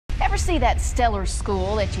ever see that stellar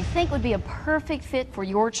school that you think would be a perfect fit for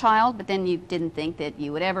your child, but then you didn't think that it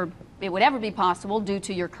would ever be possible due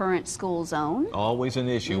to your current school zone? Always an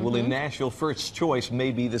issue. Well, in Nashville, First Choice may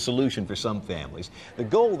be the solution for some families. The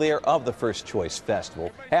goal there of the First Choice Festival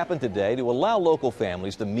happened today to allow local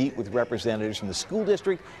families to meet with representatives from the school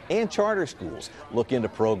district and charter schools, look into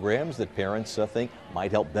programs that parents think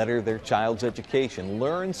might help better their child's education,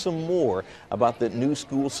 learn some more about the new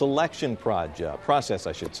school selection process,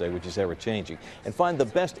 which is ever changing, and find the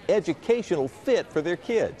best educational fit for their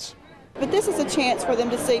kids. But this is a chance for them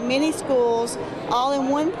to see many schools all in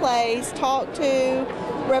one place, talk to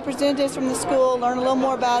representatives from the school, learn a little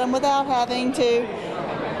more about them without having to,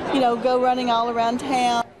 go running all around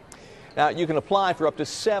town. Now, you can apply for up to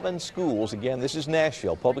 7 schools. Again, this is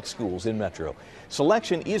Nashville Public Schools in Metro.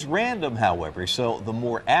 Selection is random, however, so the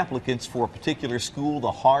more applicants for a particular school,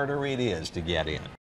 the harder it is to get in.